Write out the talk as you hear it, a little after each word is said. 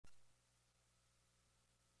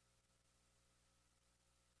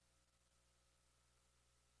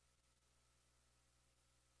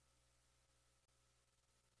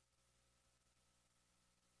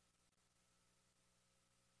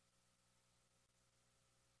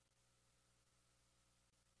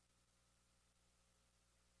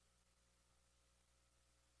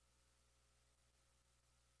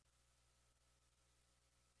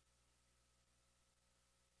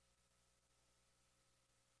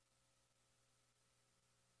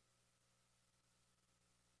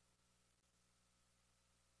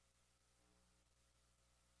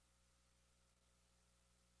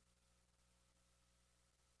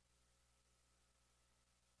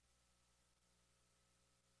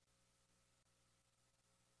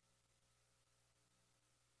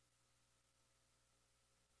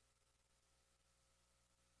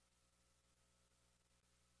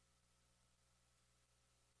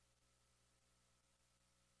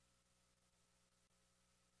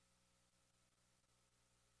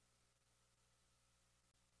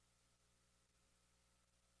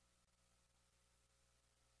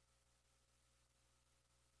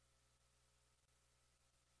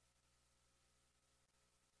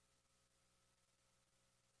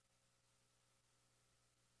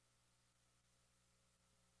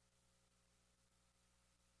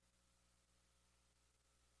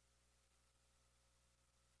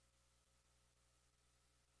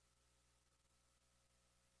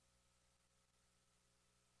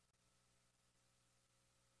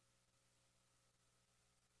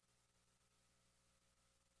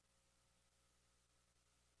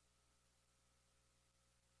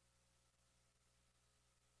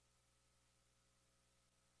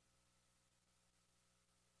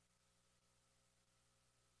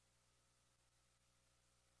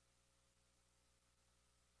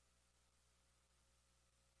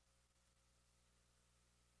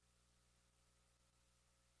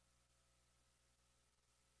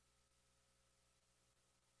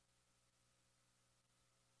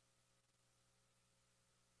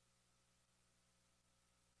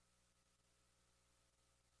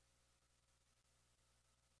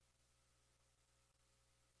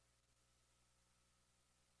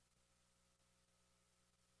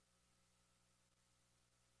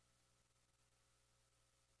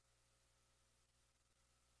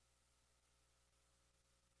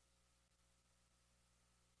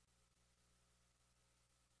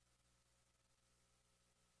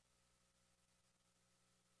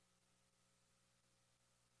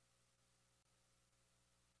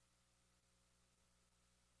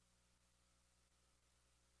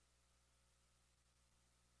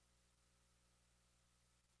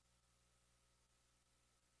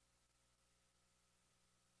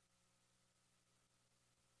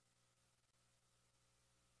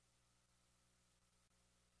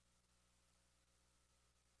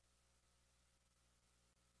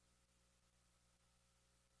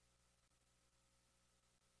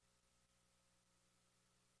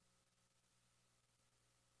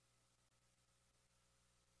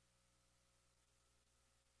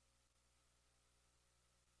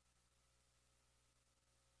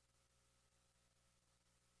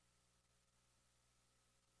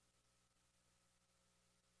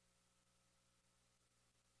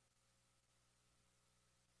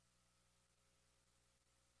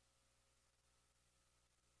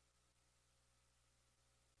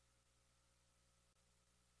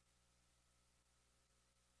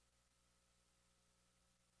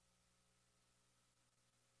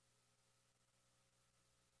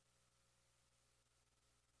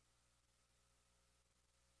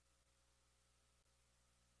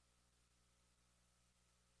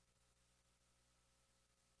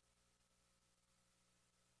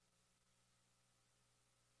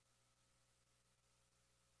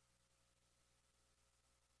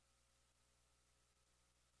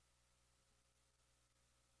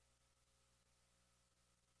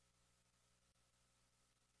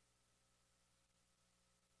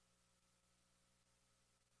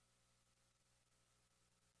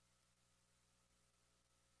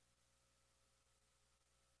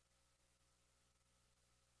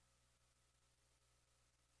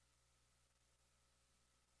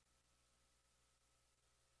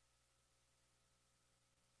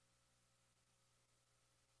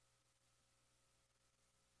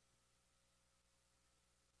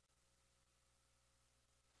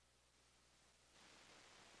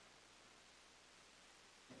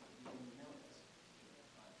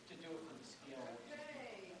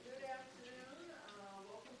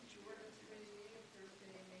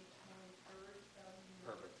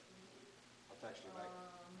actually make?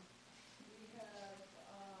 We have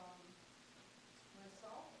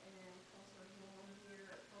myself and Councilor Hill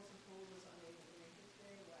here. Councilor Poole was unable to make it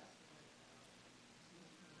today. Last minute, he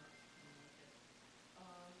cannot make it.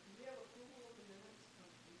 Do we have approval of the minutes from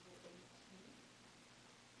April 18th?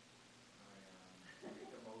 I make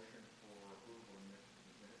a motion for approval of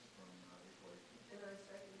the minutes from April 18th. And I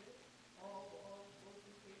second it. All those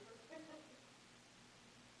in favor? Okay.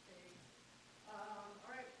 All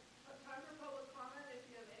right. Time for public comment. If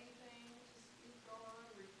you have anything to speak on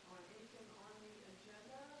anything on the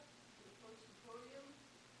agenda, approach the podium.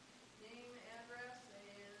 Name, address,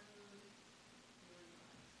 and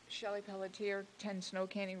Shelley Pelletier, 10 Snow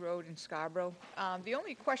Canyon Road in Scarborough. The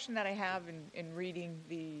only question that I have in reading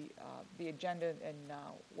the agenda and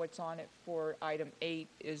what's on it for item 8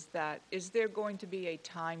 is that, is there going to be a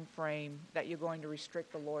time frame that you're going to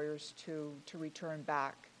restrict the lawyers to return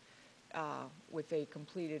back with a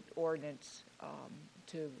completed ordinance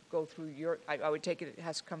to go through your, I would take it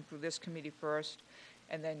has to come through this committee first,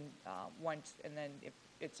 and then if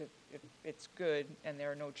it's good and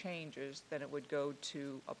there are no changes, then it would go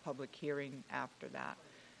to a public hearing after that.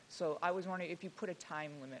 So I was wondering if you put a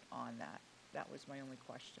time limit on that. That was my only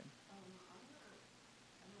question.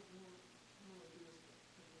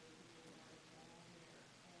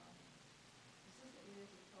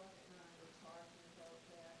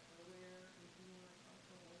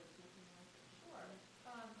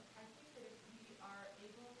 I think that if we are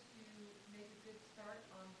able to make a good start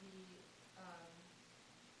on the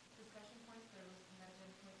discussion points, there was some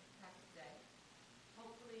agenda points packed today.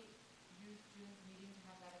 Hopefully use June's meeting to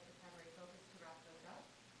have that as the primary focus to wrap those up.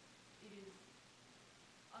 It is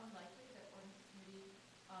unlikely that ordinance committee,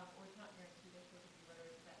 or it's not guaranteed, I suppose, if you whether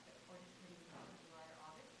it's that ordinance committee would come in July or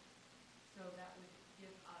August. So that would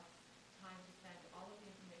give us time to send all of the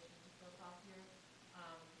information to Phil Saucier.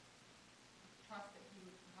 Trust that he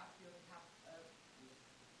would perhaps be able to have a...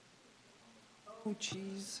 Oh,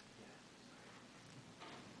 jeez.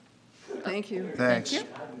 Thank you. Thanks. Thank you.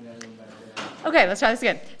 Okay, let's try this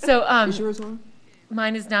again. So Is yours on?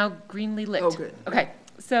 mine is now greenly lit. Oh, good. Okay,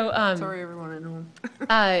 so Sorry, everyone at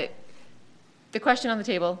home. the question on the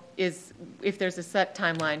table is if there's a set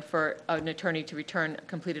timeline for an attorney to return a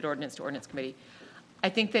completed ordinance to ordinance committee. I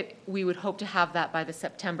think that we would hope to have that by the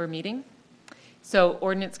September meeting. So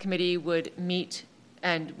ordinance committee would meet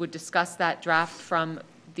and would discuss that draft from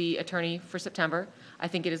the attorney for September. I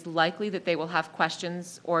think it is likely that they will have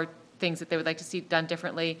questions or things that they would like to see done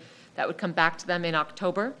differently that would come back to them in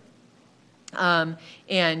October.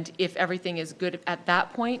 And if everything is good at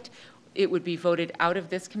that point, it would be voted out of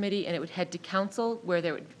this committee and it would head to council, where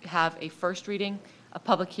they would have a first reading, a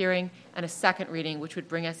public hearing, and a second reading, which would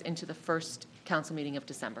bring us into the first council meeting of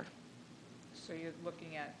December. So you're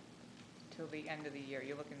looking at till the end of the year.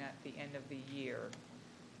 You're looking at the end of the year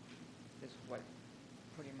is what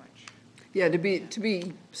pretty much. Yeah, to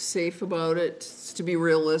be safe about it, to be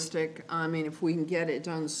realistic. I mean, if we can get it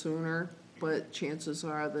done sooner, but chances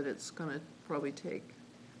are that it's going to probably take.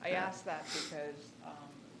 I asked that because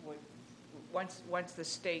once the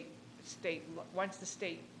state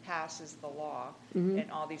passes the law and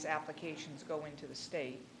all these applications go into the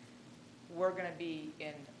state, we're going to be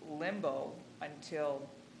in limbo until,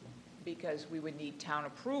 because we would need town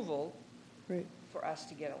approval Right. for us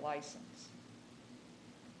to get a license.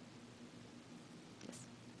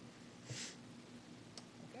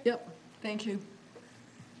 Yep, thank you.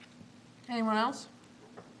 Anyone else?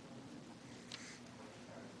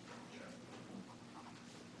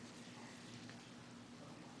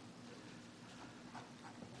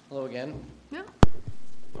 Hello again. Yeah.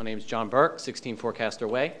 My name is John Burke, 16 Forecaster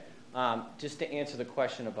Way. Just to answer the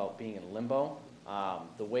question about being in limbo,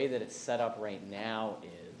 the way that it's set up right now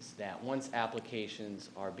is that once applications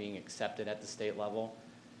are being accepted at the state level,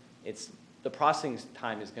 the processing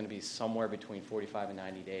time is going to be somewhere between 45 and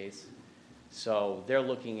 90 days. So they're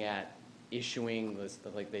looking at issuing,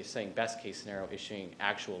 like they're saying, best case scenario, issuing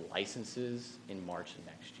actual licenses in March of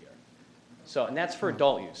next year. So, and that's for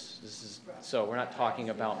adult use. So we're not talking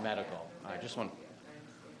about medical. I just want,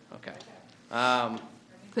 okay.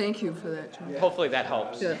 Thank you for that, John. Hopefully that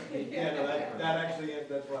helps. Yeah. Yeah, no, that actually,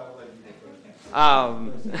 that's why I let you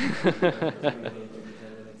go first.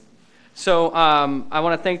 So I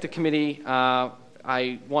want to thank the committee.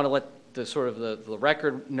 I want to let the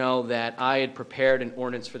record know that I had prepared an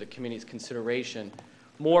ordinance for the committee's consideration,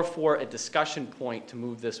 more for a discussion point to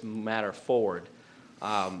move this matter forward.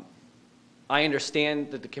 I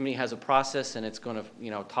understand that the committee has a process and it's going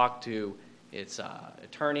to, talk to its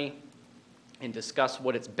attorney and discuss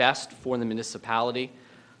what is best for the municipality.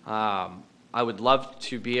 I would love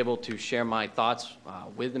to be able to share my thoughts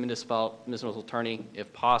with the municipal attorney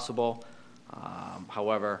if possible.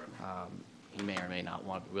 However, he may or may not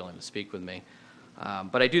want to be willing to speak with me.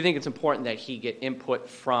 But I do think it's important that he get input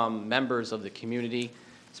from members of the community,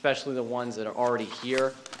 especially the ones that are already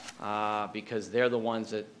here, because they're the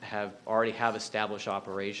ones that already have established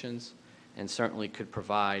operations, and certainly could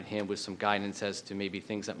provide him with some guidance as to maybe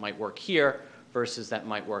things that might work here versus that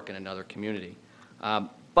might work in another community.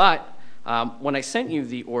 But when I sent you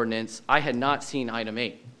the ordinance, I had not seen item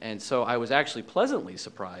 8. And so I was actually pleasantly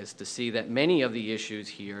surprised to see that many of the issues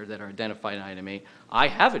here that are identified in item 8, I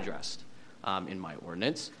have addressed in my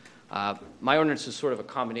ordinance. My ordinance is sort of a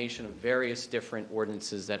combination of various different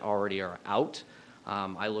ordinances that already are out.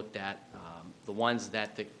 I looked at the ones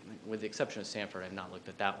that, with the exception of Sanford, I have not looked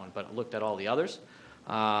at that one, but I looked at all the others.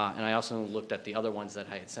 And I also looked at the other ones that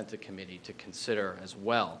I had sent to committee to consider as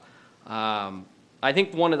well. I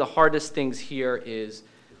think one of the hardest things here is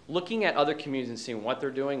looking at other communities and seeing what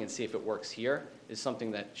they're doing and see if it works here is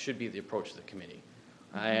something that should be the approach of the committee.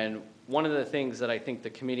 And one of the things that I think the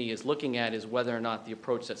committee is looking at is whether or not the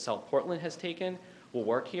approach that South Portland has taken will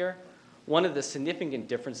work here. One of the significant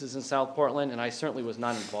differences in South Portland, and I certainly was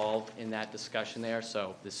not involved in that discussion there,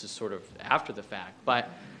 so this is sort of after the fact, but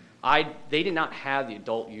they did not have the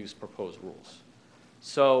adult use proposed rules.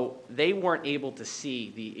 So they weren't able to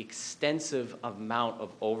see the extensive amount of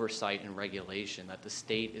oversight and regulation that the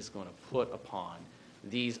state is going to put upon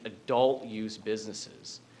these adult use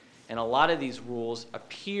businesses. And a lot of these rules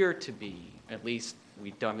appear to be, at least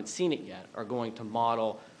we haven't seen it yet, are going to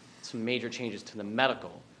model some major changes to the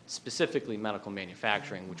medical, specifically medical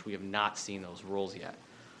manufacturing, which we have not seen those rules yet.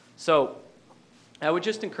 So I would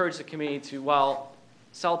just encourage the committee to, while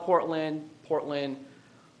South Portland,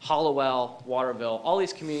 Hollowell, Waterville, all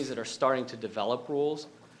these communities that are starting to develop rules,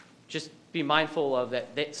 just be mindful of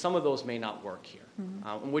that some of those may not work here,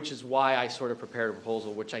 which is why I sort of prepared a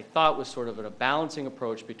proposal, which I thought was sort of a balancing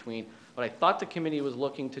approach between what I thought the committee was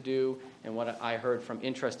looking to do and what I heard from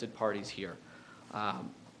interested parties here.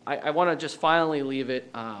 I want to just finally leave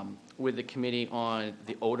it with the committee on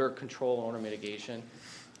the odor control, odor mitigation.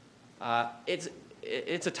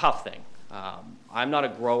 It's a tough thing. I'm not a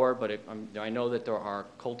grower, but I know that there are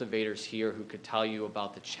cultivators here who could tell you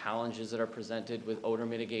about the challenges that are presented with odor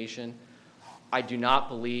mitigation. I do not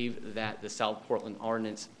believe that the South Portland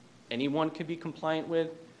ordinance anyone could be compliant with.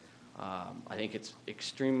 I think it's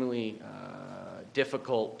extremely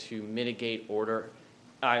difficult to mitigate odor,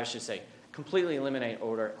 I should say, completely eliminate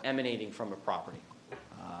odor emanating from a property.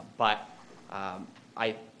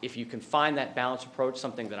 If you can find that balanced approach,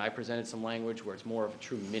 something that I presented some language where it's more of a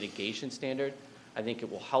true mitigation standard, I think it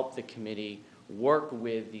will help the committee work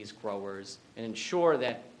with these growers and ensure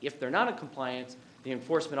that if they're not in compliance, the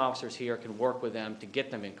enforcement officers here can work with them to get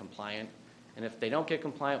them in compliant. And if they don't get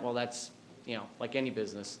compliant, well, that's, like any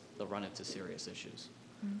business, they'll run into serious issues.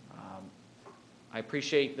 I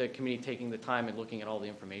appreciate the committee taking the time and looking at all the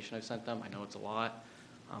information I've sent them. I know it's a lot.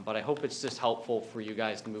 But I hope it's just helpful for you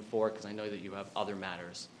guys to move forward because I know that you have other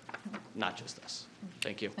matters, not just this.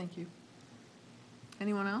 Thank you. Thank you.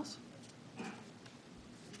 Anyone else?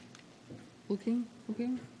 Looking,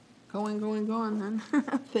 going then.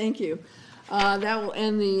 Thank you. That will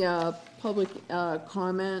end the public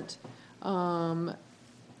comment.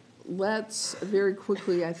 Let's very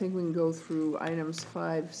quickly, I think we can go through items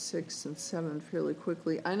 5, 6, and 7 fairly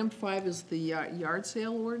quickly. Item 5 is the yard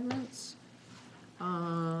sale ordinance.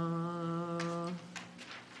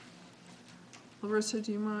 Larissa,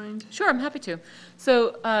 do you mind? Sure, I'm happy to.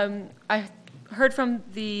 So I heard from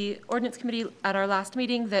the ordinance committee at our last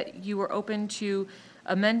meeting that you were open to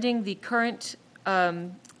amending the current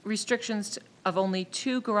restrictions of only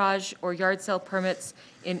 2 garage or yard sale permits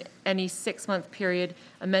in any 6-month period,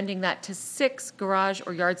 amending that to 6 garage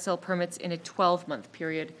or yard sale permits in a 12-month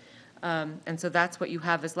period. And so that's what you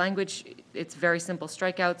have as language. It's very simple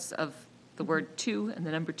strikeouts of the word 2 and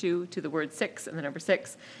the number 2 to the word 6 and the number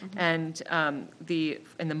 6, and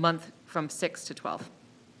in the month from 6 to 12.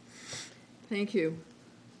 Thank you.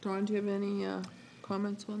 Dawn, do you have any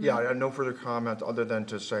comments on that? Yeah, no further comment other than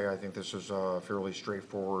to say I think this is a fairly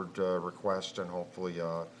straightforward request and hopefully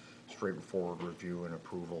a straightforward review and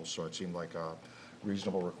approval. So it seemed like a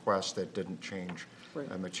reasonable request that didn't change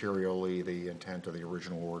materially the intent of the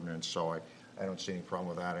original ordinance. So I don't see any problem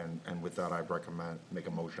with that, and with that, I make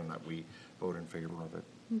a motion that we vote in favor of it.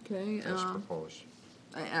 Okay. As proposed.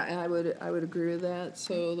 I would agree with that.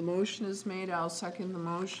 So the motion is made. I'll second the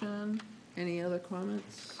motion. Any other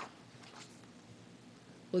comments?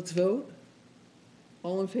 Let's vote.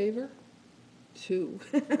 All in favor? 2.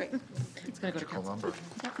 Great. It's going to go to Magical council. number.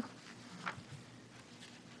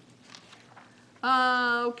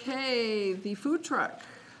 Okay, the food truck.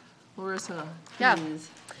 Larissa, Yeah. please.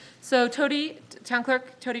 So Town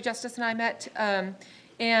Clerk Tody Justice and I met,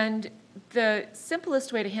 and the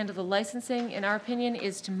simplest way to handle the licensing, in our opinion,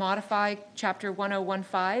 is to modify Chapter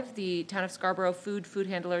 1015, the Town of Scarborough Food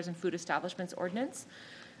Handlers, and Food Establishments Ordinance.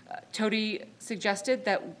 Tody suggested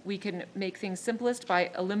that we can make things simplest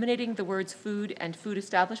by eliminating the words food and food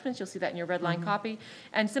establishments, you'll see that in your red line copy,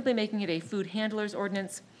 and simply making it a food handlers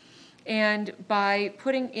ordinance. And by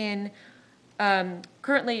putting in,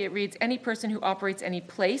 currently it reads, any person who operates any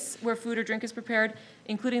place where food or drink is prepared,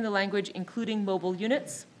 including the language, including mobile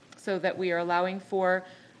units, so that we are allowing for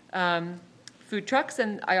food trucks.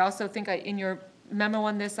 And I also think in your memo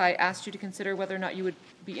on this, I asked you to consider whether or not you would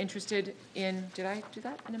be interested in, did I do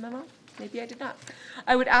that in a memo? Maybe I did not.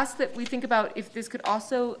 I would ask that we think about if this could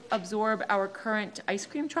also absorb our current ice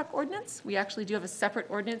cream truck ordinance. We actually do have a separate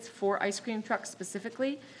ordinance for ice cream trucks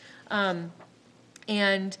specifically.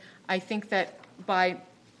 And I think that by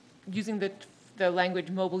using the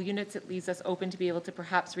language mobile units, it leaves us open to be able to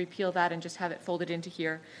perhaps repeal that and just have it folded into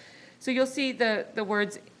here. So you'll see the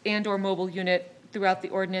words and/or mobile unit throughout the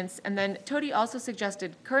ordinance. And then Tody also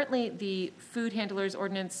suggested, currently the food handlers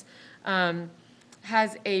ordinance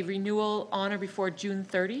has a renewal on or before June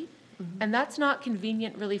 30. And that's not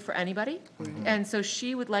convenient really for anybody. And so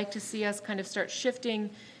she would like to see us kind of start shifting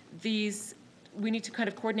these. We need to kind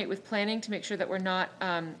of coordinate with planning to make sure that we're not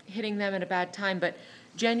hitting them at a bad time, but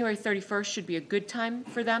January 31st should be a good time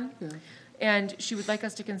for them. And she would like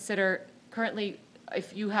us to consider, currently,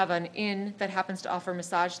 if you have an inn that happens to offer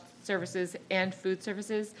massage services and food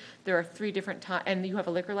services, there are 3 different times, and you have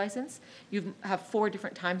a liquor license, you have 4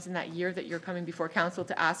 different times in that year that you're coming before council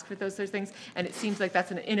to ask for those things, and it seems like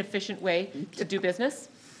that's an inefficient way to do business.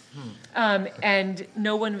 And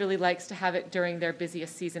no one really likes to have it during their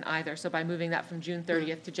busiest season either. So by moving that from June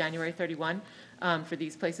 30th to January 31, for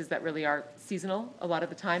these places that really are seasonal a lot of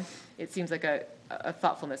the time, it seems like a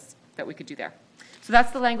thoughtfulness that we could do there. So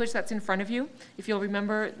that's the language that's in front of you. If you'll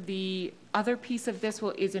remember, the other piece of this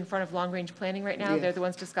is in front of long-range planning right now. Yeah. They're the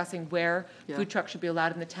ones discussing where Yeah. food trucks should be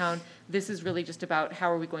allowed in the town. This is really just about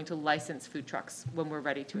how are we going to license food trucks when we're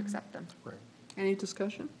ready to accept them. Right. Any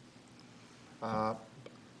discussion? I'd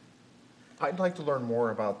like to learn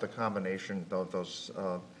more about the combination of those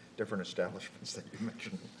different establishments that you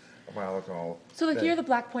mentioned a while ago. So like you're the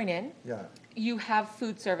Black Point Inn. Yeah, You have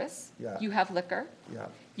food service. Yeah. You have liquor. yeah,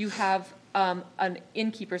 You have an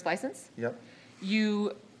innkeeper's license. yep,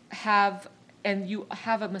 You have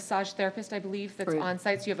a massage therapist, I believe, that's Right. on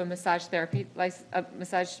site. So you have a massage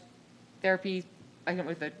therapy I don't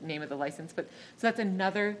know the name of the license, but so that's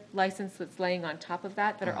another license that's laying on top of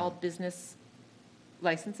that are all business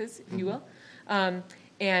licenses, if you will.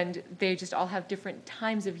 And they just all have different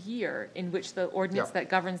times of year in which the ordinance Yeah. that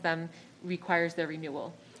governs them requires their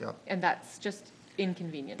renewal. yeah. And that's just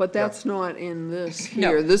inconvenient. But that's not in this No,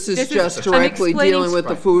 here. This is this is- just I'm directly explaining- dealing with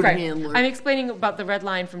the Right. food Right. handler. I'm explaining about the red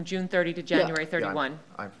line from June 30 to January Yeah, 31.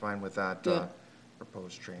 I'm fine with that Yeah.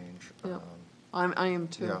 proposed change. Yeah. I am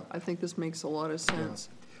too. Yeah. I think this makes a lot of sense.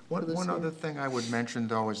 for this One year. other thing I would mention,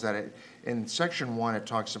 though, is that in section 1, it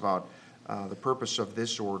talks about the purpose of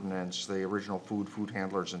this ordinance, the original food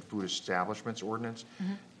handlers and food establishments ordinance,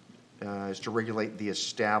 is to regulate the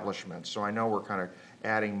establishment. So I know we're kind of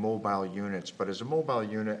adding mobile units, but is a mobile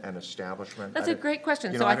unit an establishment? That's a great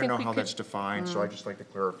question. You So know, I I don't think know we how could- that's defined, so I'd just like to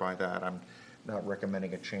clarify that. I'm not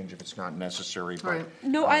recommending a change if it's not necessary, but. Right.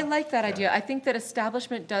 No, I like that idea. I think that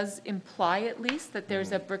establishment does imply at least that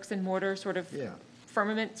there's a Mm-hmm. bricks and mortar sort of Yeah.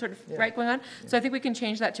 firmament sort of, Yeah. right, going on. So I think we can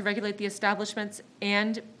change that to regulate the establishments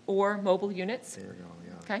and/or mobile units. There you go,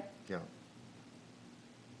 yeah. Okay? Yeah.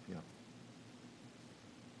 Yeah.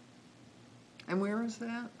 And where is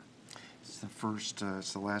that? It's the first,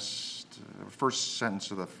 it's the first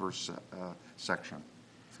sentence of the first section.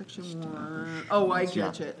 Section 1. Oh, I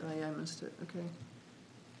Yeah. get it. I missed it. Okay.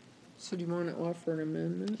 So do you want to offer an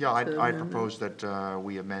amendment? Yeah, to I'd amend propose that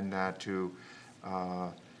we amend that to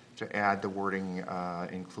add the wording,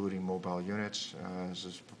 including mobile units, as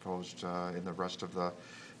is proposed in the rest of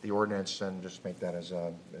the ordinance, and just make that as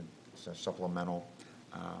a supplemental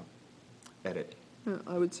edit. Yeah,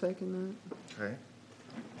 I would second that. Okay?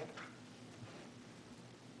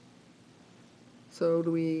 So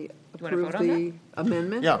do we wanna approve vote on the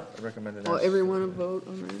amendment? Yeah, I recommend it Oh, as. everyone to vote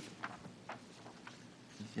on that?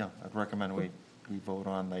 Yeah, I'd recommend we vote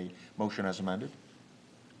on the motion as amended.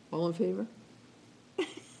 All in favor?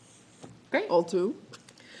 Great. All two?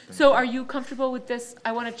 So are you comfortable with this?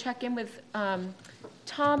 I want to check in with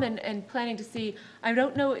Tom and planning to see, I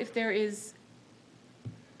don't know if there is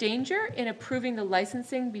danger in approving the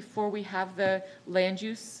licensing before we have the land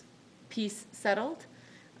use piece settled.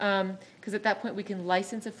 Because at that point, we can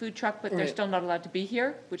license a food truck, but they're Right. still not allowed to be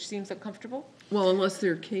here, which seems uncomfortable. Well, unless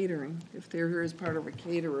they're catering. If they're here as part of a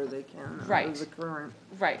caterer, they can, under Right. the current.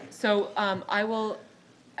 Right, so I will,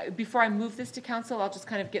 before I move this to council, I'll just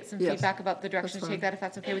kind of get some Yes, feedback about the direction that's to take fine. that, if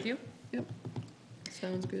that's okay with you? Yep.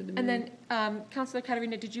 Sounds good to me. And then, Councilor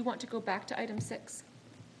Katarina, did you want to go back to item 6?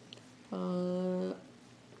 Oh,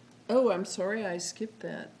 I'm sorry, I skipped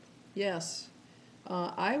that. Yes.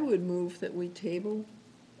 I would move that we table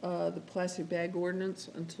the plastic bag ordinance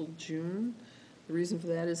until June. The reason for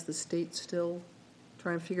that is the state's still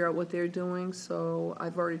trying to figure out what they're doing, so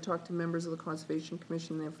I've already talked to members of the Conservation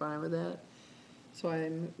Commission, they're fine with that. So I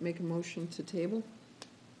make a motion to table.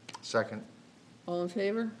 Second. All in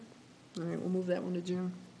favor? All right, we'll move that one to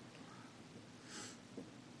June.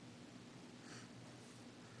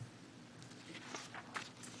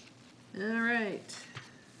 All right.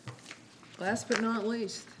 Last but not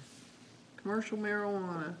least, commercial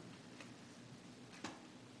marijuana.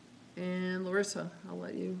 And Larissa, I'll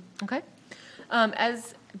let you. Okay.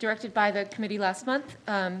 As directed by the committee last month,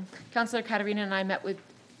 Councilor Katarina and I met with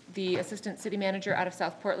the Assistant City Manager out of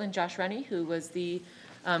South Portland, Josh Rennie, who was the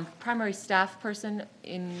primary staff person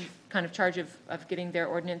in kind of charge of getting their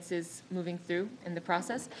ordinances moving through in the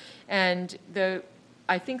process. And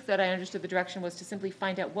I think that I understood the direction was to simply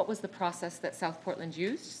find out what was the process that South Portland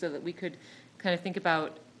used so that we could kind of think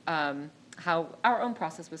about how our own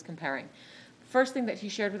process was comparing. First thing that he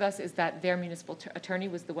shared with us is that their municipal attorney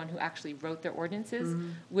was the one who actually wrote their ordinances,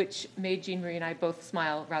 which made Jean Marie and I both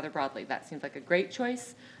smile rather broadly. That seemed like a great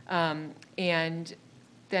choice. And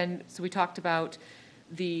then, so we talked about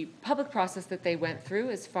the public process that they went through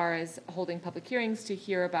as far as holding public hearings to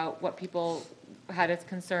hear about what people had as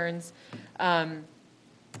concerns,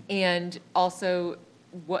 and also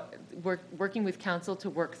working with council to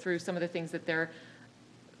work through some of the things that their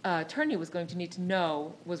attorney was going to need to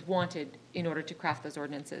know was wanted in order to craft those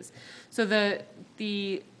ordinances. So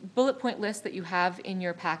the bullet point list that you have in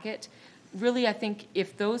your packet, really, I think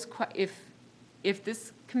if this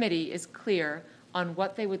committee is clear on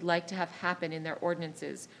what they would like to have happen in their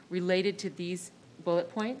ordinances related to these bullet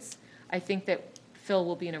points, I think that Phil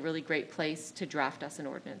will be in a really great place to draft us an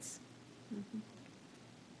ordinance.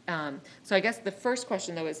 So I guess the first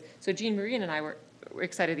question, though, is, so Jean Marie and I were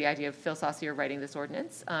excited the idea of Phil Saucier writing this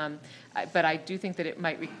ordinance, but I do think that it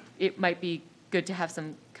might be good to have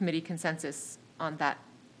some committee consensus on that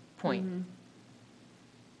point.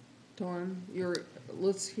 Dawn,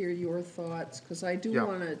 let's hear your thoughts, because I do Yeah.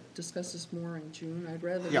 want to discuss this more in June. I'd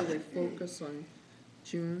rather Yeah. really focus on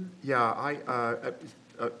June. Yeah,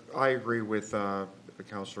 I agree with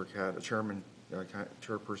Councilor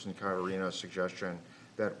Chairperson Katarina's suggestion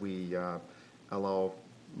that we allow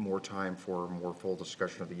more time for a more full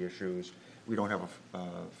discussion of the issues. We don't have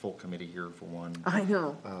a full committee here, for one. I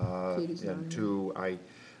know. Katie's not And here. two, I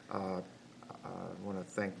want to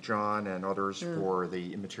thank John and others for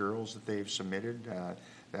the materials that they've submitted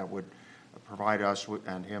that would provide us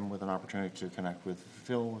and him with an opportunity to connect with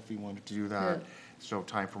Phil if he wanted to do that. Yeah. So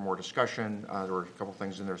time for more discussion. There were a couple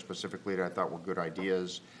things in there specifically that I thought were good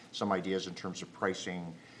ideas, some ideas in terms of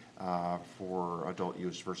pricing for adult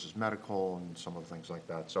use versus medical and some of the things like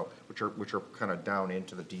that, so which are kind of down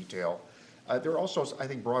into the detail. There are also, I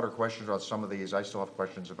think, broader questions about some of these. I still have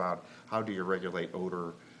questions about how do you regulate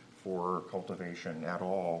odor for cultivation at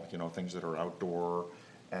all, things that are outdoor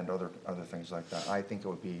and other things like that. I think it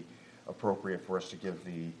would be appropriate for us to give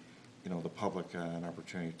the public an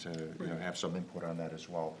opportunity to have some input on that as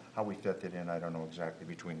well. How we fit it in, I don't know exactly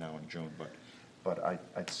between now and June, but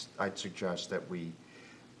I'd suggest that we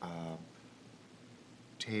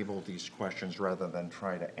table these questions rather than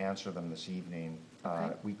try to answer them this evening.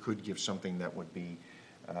 Okay. We could give something that would be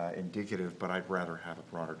indicative, but I'd rather have a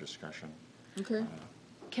broader discussion. Okay.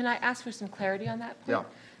 Can I ask for some clarity on that point? Yeah.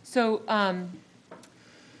 So,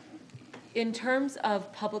 in terms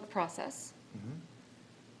of public process,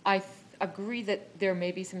 I agree that there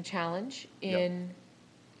may be some challenge in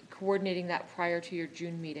coordinating that prior to your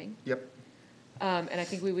June meeting. Yep. And I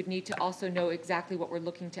think we would need to also know exactly what we're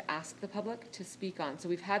looking to ask the public to speak on. So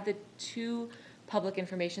we've had the 2 public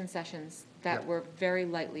information sessions that Yep. were very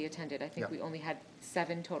lightly attended. I think Yep. we only had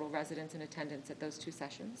 7 total residents in attendance at those 2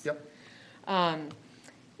 sessions. Yep.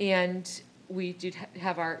 And we did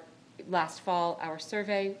have our, last fall, our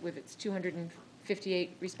survey with its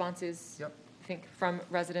 258 responses, Yep. I think, from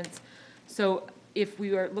residents. So if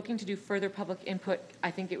we are looking to do further public input, I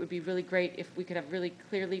think it would be really great if we could have really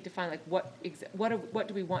clearly defined, like, what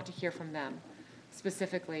do we want to hear from them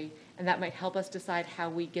specifically? And that might help us decide how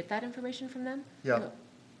we get that information from them. Yeah.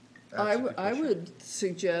 I, That's a good I question. would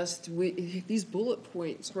suggest these bullet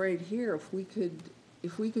points right here, if we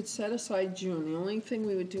could set aside June, the only thing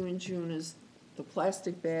we would do in June is the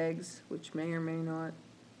plastic bags, which may or may not,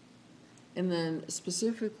 and then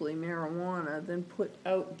specifically marijuana, then put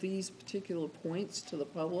out these particular points to the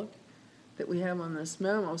public that we have on this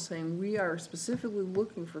memo, saying we are specifically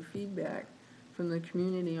looking for feedback from the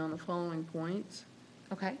community on the following points,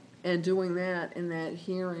 Okay, and doing that in that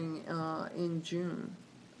hearing in June,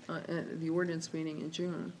 at the ordinance meeting in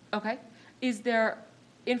June. okay. Is there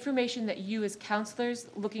information that you as counselors,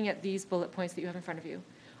 looking at these bullet points that you have in front of you,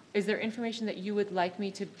 is there information that you would like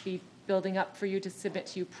me to be building up for you to submit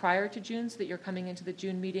to you prior to June, so that you're coming into the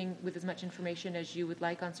June meeting with as much information as you would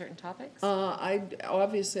like on certain topics?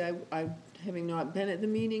 Obviously, having not been at the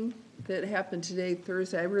meeting that happened today,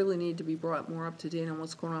 Thursday, I really need to be brought more up to date on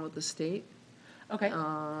what's going on with the state. Okay,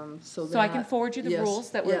 So so I can that- forward you the yes,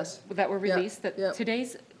 rules that were, yes. that were Yeah, released, that yeah.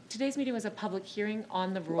 today's meeting was a public hearing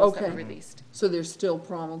on the rules that were Okay. released. So they're still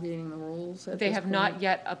promulgating the rules at They this have point? not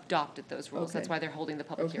yet adopted those rules, that's Okay. why they're holding the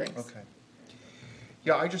public Okay. hearings. Okay.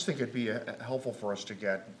 Yeah, I just think it'd be helpful for us to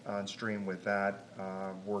get on stream with that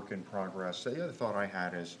work in progress. The other thought I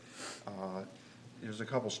had is, there's a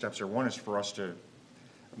couple steps there. One is for us to,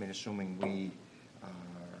 I mean, assuming we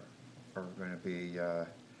are going to be,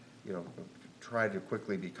 try to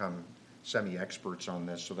quickly become semi-experts on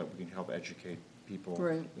this so that we can help educate people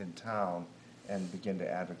Right. in town and begin to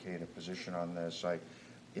advocate a position on this.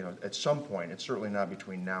 At some point, it's certainly not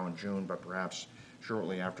between now and June, but perhaps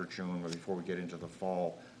shortly after June or before we get into the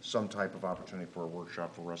fall, some type of opportunity for a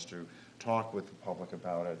workshop for us to talk with the public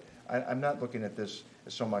about it. I'm not looking at this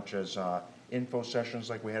as so much as info sessions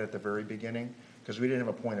like we had at the very beginning, because we didn't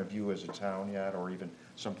have a point of view as a town yet, or even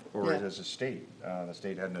Yeah. as a state. The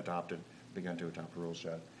state hadn't begun to adopt rules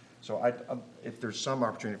yet. So if there's some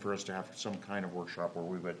opportunity for us to have some kind of workshop where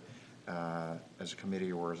we would, as a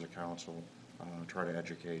committee or as a council, try to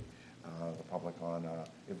educate the public on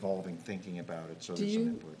evolving thinking about it, so there's some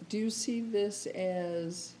input. Do you see this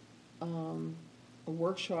as a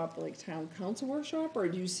workshop, like town council workshop, or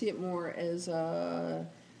do you see it more as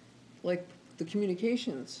like the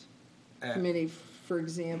communications committee, for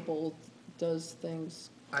example, does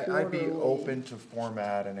things quarterly? I'd be open to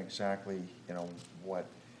format and exactly, what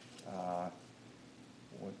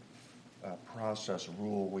process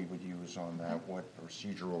rule we would use on that, what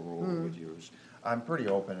procedural rule we would use. I'm pretty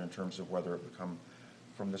open in terms of whether it would come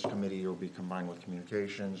from this committee or be combined with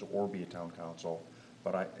communications or be a town council.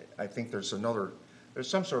 But I think there's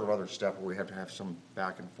some sort of other step where we have to have some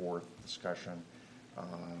back and forth discussion.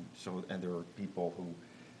 And there are people who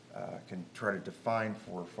can try to define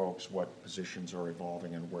for folks what positions are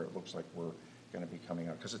evolving and where it looks like we're going to be coming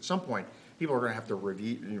out. Because at some point, people are going to have to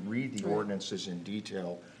read the ordinances in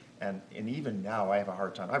detail. And even now, I have a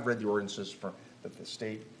hard time. I've read the ordinances that the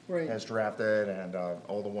state Right. has drafted and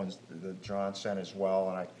all the ones that John sent as well.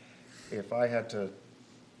 And if I had to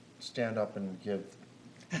stand up and give,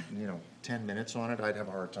 10 minutes on it, I'd have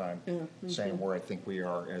a hard time saying where I think we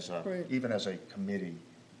are Right. even as a committee.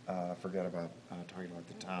 Forget about talking about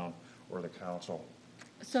the town or the council.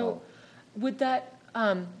 So would that,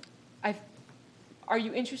 are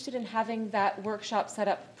you interested in having that workshop set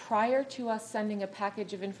up prior to us sending a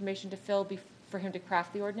package of information to Phil for him to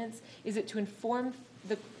craft the ordinance? Is it to inform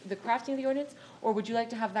the crafting of the ordinance, or would you like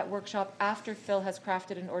to have that workshop after Phil has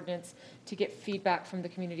crafted an ordinance to get feedback from the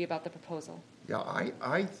community about the proposal? Yeah,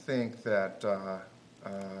 I think that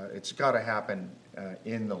it's got to happen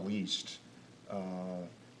in the least,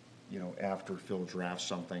 after Phil drafts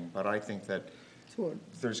something. But I think that Sure.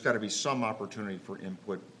 there's got to be some opportunity for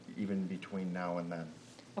input even between now and then.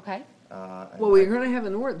 Okay, Well, we're gonna have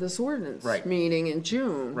this ordinance Right. meeting in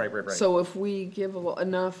June. Right. So if we give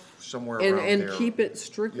enough. Somewhere And, around and there. keep it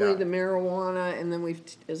strictly Yeah. the marijuana, and then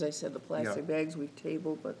as I said, the plastic Yeah. bags we've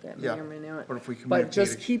tabled, but that may Yeah. or may not. But if we But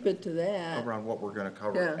just communicate keep it to that. around what we're going to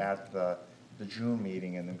cover Yeah. at the June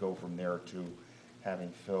meeting and then go from there to having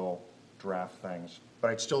Phil draft things.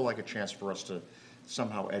 But I'd still like a chance for us to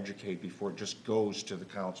somehow educate before it just goes to the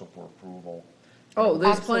council for approval. Oh,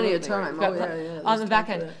 there's plenty of Absolutely. time. Got Oh, pl- yeah. on the there's back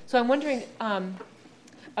time for end. that. So I'm wondering,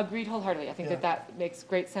 agreed wholeheartedly, I think Yeah. that makes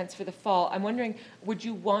great sense for the fall. I'm wondering, would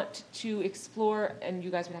you want to explore, and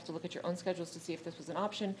you guys would have to look at your own schedules to see if this was an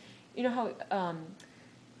option, you know how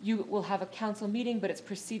you will have a council meeting, but it's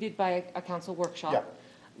preceded by a council workshop? Yeah.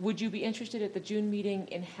 Would you be interested at the June meeting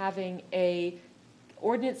in having a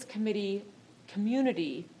ordinance committee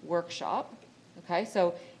community workshop? Okay,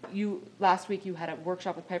 so last week you had a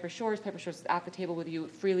workshop with Piper Shores. Piper Shores is at the table with you,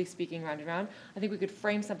 freely speaking round and round. I think we could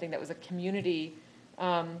frame something that was a community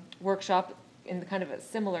workshop in the kind of a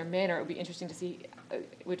similar manner, it would be interesting to see,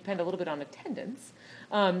 it would depend a little bit on attendance,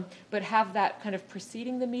 but have that kind of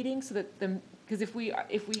preceding the meeting so that because if we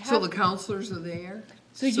So have. the counselors are there?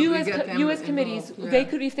 So you we as, get them you as committees, involved, they yeah.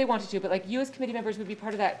 could, if they wanted to, but like you as committee members would be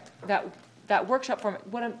part of that workshop format.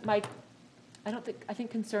 I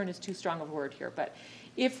think concern is too strong of a word here, but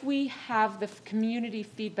if we have the community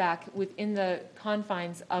feedback within the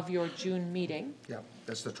confines of your June meeting, Yeah,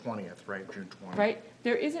 that's the 20th, right, June 20th? right?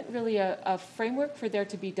 There isn't really a framework for there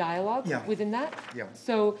to be dialogue Yeah. within that. Yeah.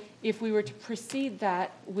 So if we were to precede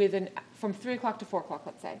that from 3 o'clock to 4 o'clock,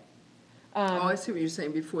 let's say. Oh, I see what you're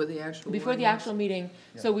saying, before the actual. Before the ordinance. actual meeting,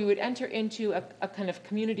 so we would enter into a kind of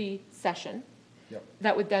community session. Yep.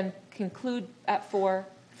 That would then conclude at 4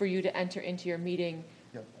 for you to enter into your meeting.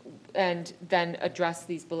 Yep. And then address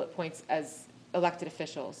these bullet points as elected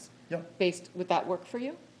officials. Yep. Would that work for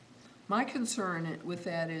you? My concern with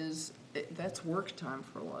that is, that's work time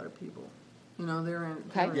for a lot of people. You know, they're in.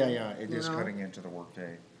 Okay. they're Yeah, in, yeah, it you is know. cutting into the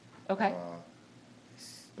workday. Okay.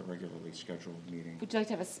 The regularly scheduled meeting. Would you like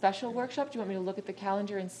to have a special workshop? Do you want me to look at the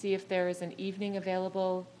calendar and see if there is an evening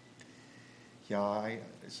available? Yeah, I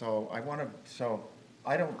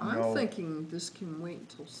don't know. I'm thinking this can wait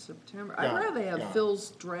until September. Yeah, I'd rather have yeah.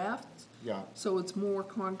 Phil's drafts, Yeah, so it's more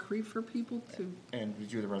concrete for people to. and we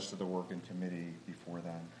do the rest of the work in committee before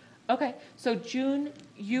then. Okay, so June,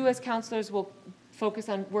 you as counselors will focus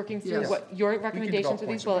on working through Yes. what your We can recommendations develop with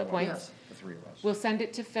these points if we bullet want, points. The three of us. We'll send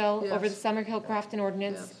it to Phil over the Yes. Summer Hill Craft and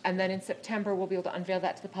Ordinance, Yes. and then in September, we'll be able to unveil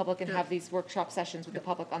that to the public and Yeah. have these workshop sessions with the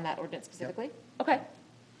public on that ordinance specifically? Okay.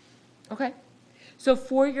 Okay. So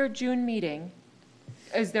for your June meeting,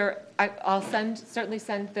 I'll certainly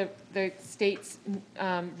send the state's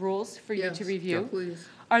rules for you Yes, to review. Please.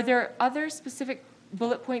 Are there other specific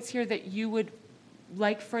bullet points here that you would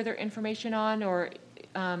like further information on, or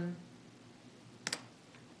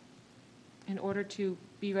in order to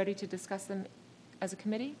be ready to discuss them as a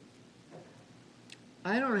committee?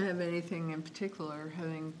 I don't have anything in particular,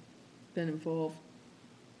 having been involved,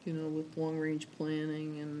 you know, with long-range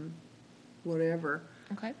planning and whatever.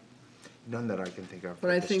 Okay. None that I can think of. But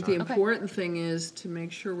at I this think the time. Okay. important thing is to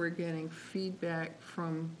make sure we're getting feedback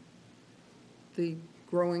from the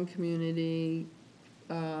growing community,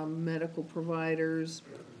 medical providers,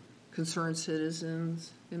 concerned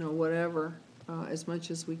citizens, you know, whatever, as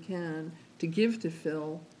much as we can, to give to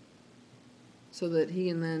Phil so that he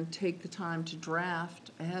can then take the time to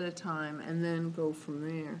draft ahead of time and then go from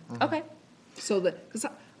there. Okay. So that, because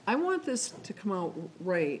I want this to come out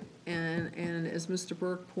right, and as Mr.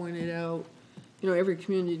 Burke pointed out, you know, every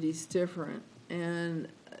community's different, and,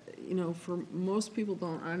 you know, for most people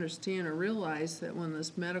don't understand or realize that when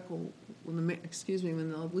this when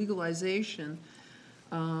the legalization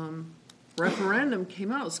referendum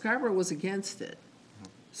came out, Scarborough was against it.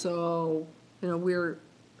 So, you know,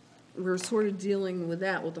 we're sort of dealing with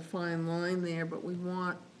that, with the fine line there, but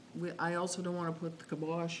I also don't want to put the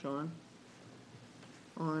kibosh on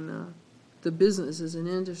the business as an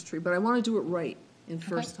industry, but I want to do it right in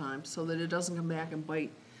first time, so that it doesn't come back and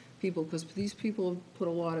bite people, because these people have put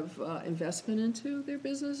a lot of investment into their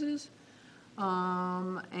businesses,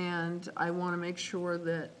 and I want to make sure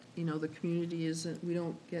that, you know, the community we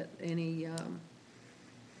don't get any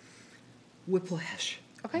whiplash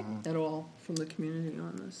Okay. at all from the community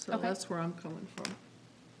on this, so Okay. that's where I'm coming from.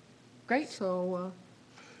 Great.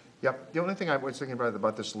 Yep, the only thing I was thinking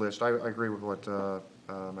about this list, I agree with what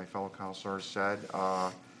my fellow counselors said.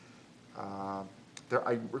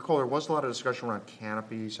 I recall there was a lot of discussion around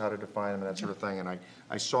canopies, how to define them and that sort of thing, and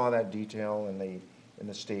I saw that detail in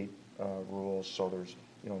the state rules, so there's,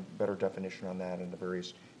 you know, better definition on that and the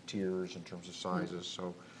various tiers in terms of sizes,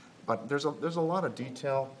 so, but there's a lot of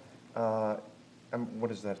detail.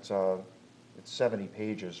 What is that, it's 70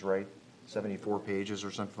 pages, right? 74 pages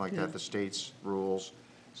or something like Yeah. that, the state's rules,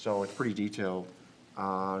 so it's pretty detailed.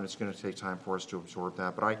 And it's gonna take time for us to absorb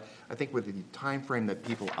that, but I think with the time frame that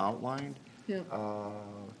people outlined, Yeah.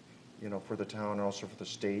 you know, for the town and also for the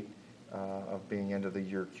state, of being end of the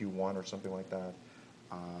year Q1 or something like that,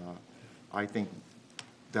 I think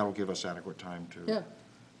that'll give us adequate time Yeah.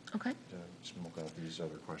 Okay. to smoke out these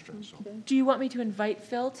other questions, so. Okay. Do you want me to invite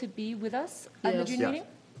Phil to be with us at the Yes. June Yes. meeting?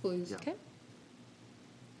 Please, Yeah. Okay.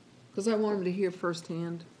 because I want them to hear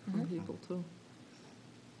firsthand from people too.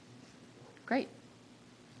 Great.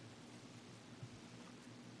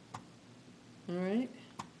 All right,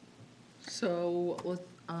 so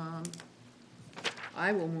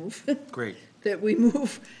I will move Great. that we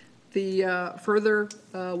move the further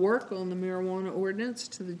work on the marijuana ordinance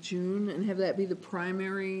to the June, and have that be the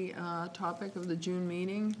primary topic of the June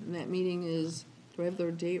meeting. And that meeting is, do I have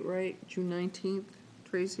the date right? June 19th,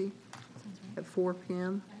 Tracy? at 4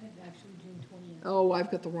 PM? Oh, I've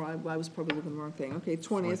got the wrong, I was probably looking at the wrong thing. Okay,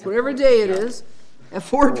 20th, whatever day it is, at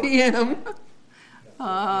 4 PM.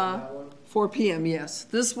 4 PM, yes.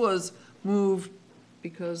 This was moved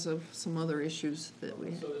because of some other issues that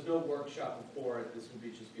we had. So there's no workshop before it, this will be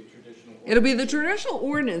just be a traditional. It'll be the traditional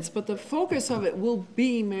ordinance, but the focus of it will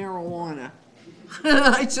be marijuana.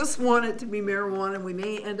 I just want it to be marijuana, and we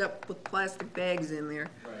may end up with plastic bags in there.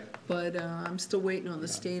 Right. But I'm still waiting on the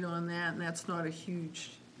state on that, and that's not a huge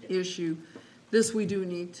issue. This we do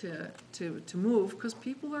need to move, because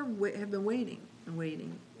people are, have been waiting, and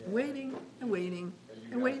waiting, and waiting, and waiting,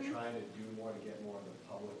 and waiting. Trying to do more to get more of the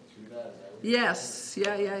public to that, is that what? Yes,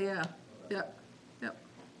 yep.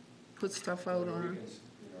 Put stuff out We on, can,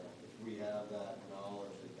 if we have that knowledge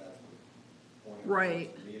that that's the point of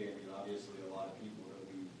Right. the meeting, I mean, obviously, a lot of people that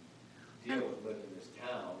we deal with live in this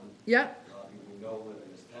town. yep, A lot of people we know live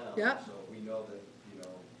in this town. Yep. So we know that,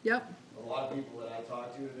 yep. a lot of people that I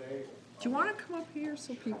talk to today. Do you want to come up here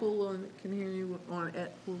so people can hear you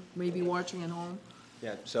who may be watching at home?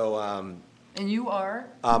 Yeah, so, And you are?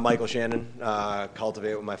 Michael Shannon,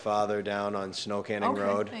 cultivate with my father down on Snow Canning Okay,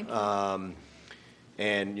 Road. thank you.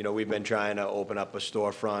 And, we've been trying to open up a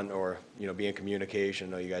storefront or, be in communication.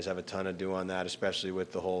 I know you guys have a ton to do on that, especially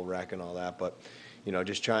with the whole wreck and all that. But,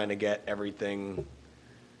 just trying to get everything,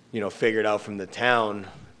 figured out from the town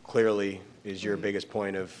clearly is your biggest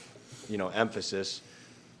point of, emphasis.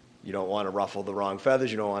 You don't want to ruffle the wrong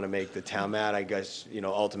feathers. You don't want to make the town mad. I guess,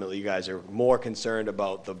 ultimately you guys are more concerned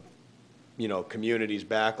about the, community's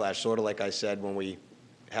backlash, sort of like I said when we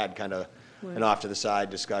had kind of an off to the side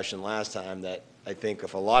discussion last time, that I think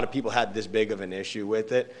if a lot of people had this big of an issue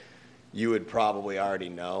with it, you would probably already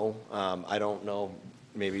know. I don't know,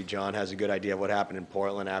 maybe John has a good idea of what happened in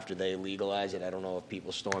Portland after they legalized it. I don't know if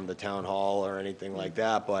people stormed the town hall or anything like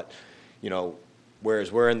that, but,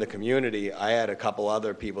 whereas we're in the community, I had a couple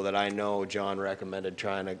other people that I know John recommended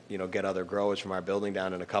trying to, get other growers from our building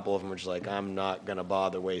down, and a couple of them were just like, I'm not gonna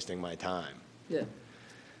bother wasting my time. Yeah.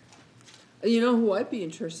 You know who I'd be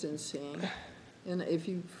interested in seeing? And if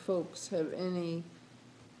you folks have any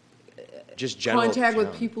Just general. contact with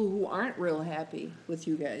town. people who aren't real happy with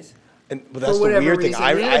you guys. But that's For the whatever weird thing. reason.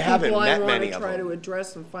 I They're the haven't people met I many wanna of try to them.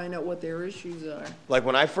 address and find out what their issues are. Like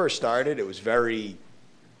when I first started, it was very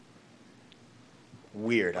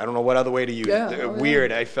weird. I don't know what other way to use Yeah, it. oh, yeah.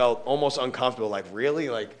 Weird. I felt almost uncomfortable. Like, really?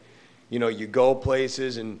 Like, you go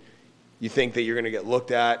places and you think that you're going to get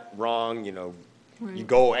looked at wrong. You Right.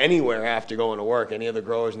 go anywhere after going to work. Any of the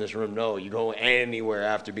growers in this room know you go anywhere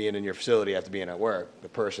after being in your facility, after being at work. The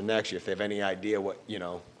person next to you, if they have any idea what,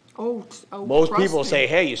 Oh, most trust people me. say,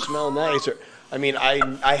 hey, you smell nice. Or, I mean,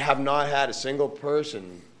 I have not had a single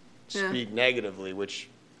person Yeah. speak negatively, which,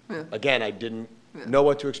 Yeah. again, I didn't Yeah. know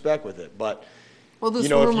what to expect with it. But, Well, this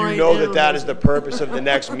if room you right know now that that has- is the purpose of the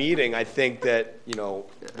next meeting, I think that,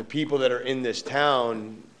 the people that are in this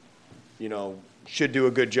town, should do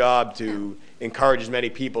a good job to encourage as many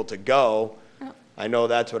people to go. Yeah. I know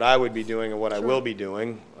that's what I would be doing and what I Sure. will be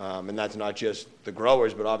doing. And that's not just the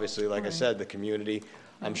growers, but obviously, like I Right. said, the community.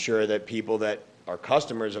 I'm sure that people that are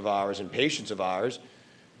customers of ours and patients of ours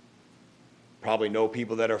probably know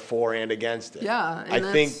people that are for and against it. Yeah, and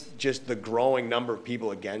I think that's- just the growing number of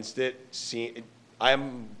people against it,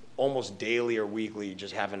 I'm almost daily or weekly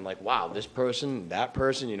just having like, wow, this person, that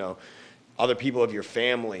person, other people of your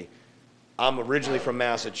family. I'm originally from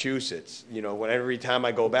Massachusetts. When every time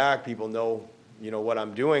I go back, people know, what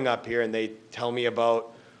I'm doing up here, and they tell me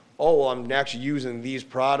about, oh, well, I'm actually using these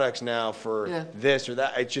products now for Yeah. this or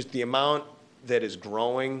that. It's just the amount that is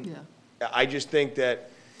growing. Yeah. I just think that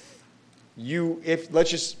let's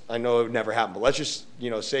just, I know it would never happen, but let's just,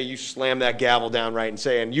 say you slam that gavel down right and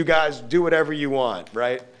say, and you guys do whatever you want,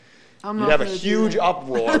 right? I'm You'd not have a gonna do huge that.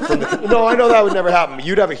 uproar from the, no, I know that would never happen, but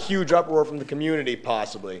you'd have a huge uproar from the community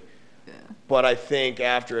possibly. Yeah. But I think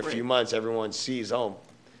after a few Right. months, everyone sees,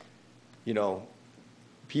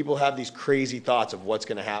 people have these crazy thoughts of what's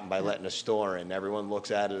gonna happen by letting a store in. Everyone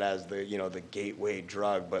looks at it as the, the gateway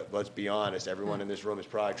drug, but let's be honest, everyone in this room has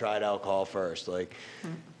probably tried alcohol first. Like,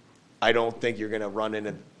 I don't think you're gonna run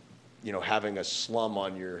into, having a slum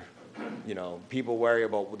on your, people worry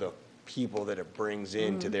about the people that it brings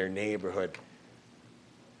into their neighborhood.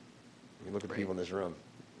 I mean, look at the people in this room,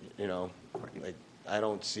 like, I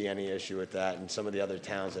don't see any issue with that, and some of the other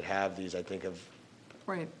towns that have these, I think, have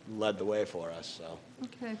Right. led the way for us, so.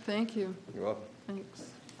 Okay, thank you. You're welcome. Thanks.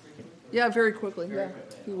 Yeah, very quickly, yeah,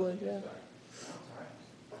 if you would, yeah.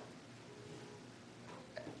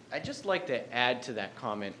 I'd just like to add to that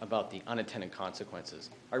comment about the unintended consequences.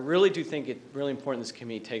 I really do think it's really important this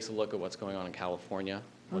committee takes a look at what's going on in California,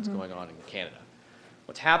 what's going on in Canada.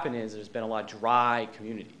 what's happened is there's been a lot of dry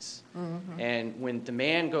communities. And when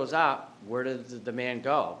demand goes up, where does the demand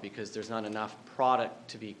go? Because there's not enough product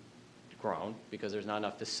to be grown, because there's not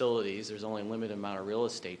enough facilities, there's only a limited amount of real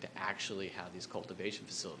estate to actually have these cultivation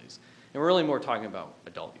facilities. And we're really more talking about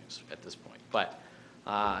adult use at this point. But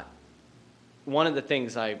one of the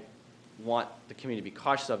things I want the community to be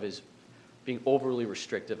cautious of is being overly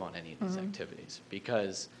restrictive on any of these activities.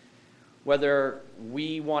 Because whether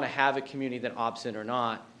we want to have a community that opts in or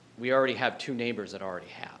not, we already have 2 neighbors that already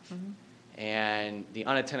have. And the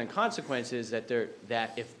unintended consequence is that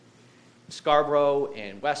if Scarborough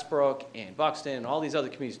and Westbrook and Buxton and all these other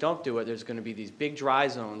communities don't do it, there's going to be these big dry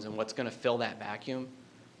zones, and what's going to fill that vacuum?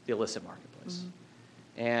 The illicit marketplace.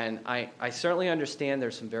 And I certainly understand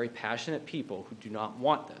there's some very passionate people who do not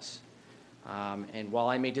want this. And while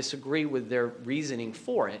I may disagree with their reasoning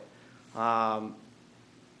for it,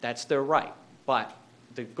 that's their right. But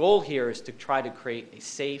the goal here is to try to create a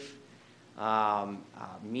safe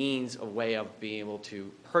means, a way of being able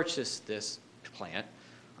to purchase this plant,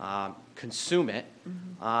 consume it,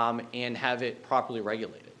 and have it properly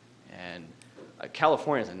regulated. And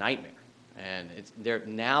California is a nightmare. And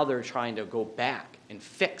now they're trying to go back and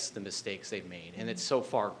fix the mistakes they've made. And it's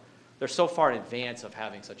they're so far in advance of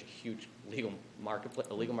having such a huge legal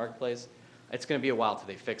marketplace. It's going to be a while till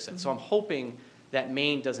they fix it. So I'm hoping that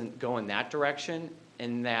Maine doesn't go in that direction,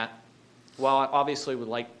 and that, while I obviously would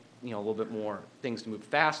like a little bit more things to move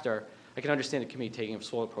faster, I can understand the committee taking a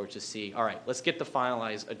slow approach to see, all right, let's get the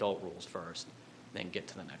finalized adult rules first, then get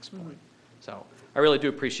to the next point. So I really do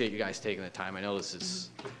appreciate you guys taking the time. I know this is,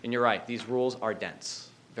 and you're right, these rules are dense,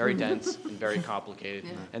 very dense and very complicated,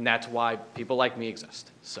 and that's why people like me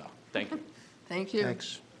exist. So thank you. Thank you.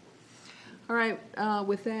 Thanks. All right,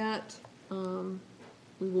 with that,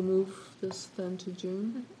 we will move this then to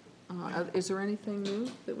June. Is there anything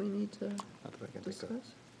new that we need to Not that I can think of.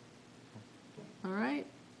 discuss? All right.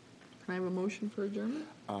 Can I have a motion for adjournment?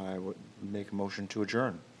 I would make a motion to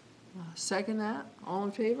adjourn. Second that. All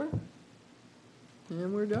in favor?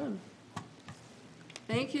 And we're done.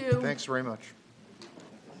 Thank you. Thanks very much.